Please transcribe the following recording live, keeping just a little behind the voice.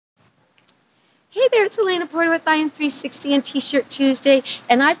Hey there, it's Elena Porter with I Am 360 and T-Shirt Tuesday,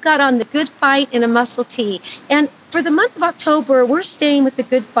 and I've got on the Good Fight in a muscle tee. And for the month of October, we're staying with the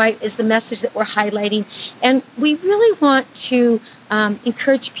Good Fight is the message that we're highlighting. And we really want to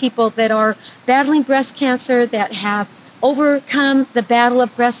encourage people that are battling breast cancer, that have overcome the battle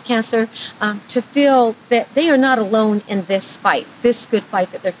of breast cancer, to feel that they are not alone in this fight, this good fight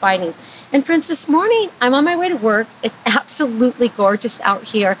that they're fighting. And friends, this morning, I'm on my way to work. It's absolutely gorgeous out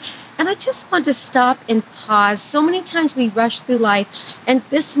here. And I just want to stop and pause. So many times we rush through life. And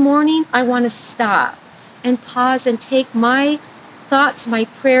this morning, I want to stop and pause and take my thoughts, my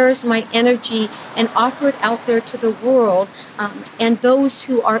prayers, my energy, and offer it out there to the world and those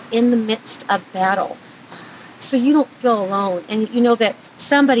who are in the midst of battle. So you don't feel alone. And you know that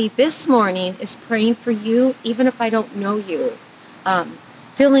somebody this morning is praying for you, even if I don't know you.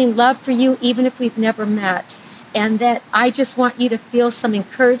 Feeling love for you, even if we've never met. And that I just want you to feel some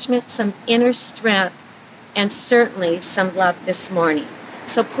encouragement, some inner strength, and certainly some love this morning.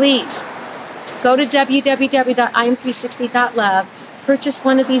 So please, go to www.im360.love, purchase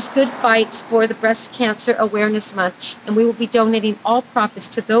one of these good fights for the Breast Cancer Awareness Month, and we will be donating all profits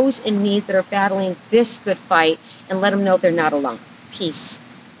to those in need that are battling this good fight, and let them know they're not alone. Peace.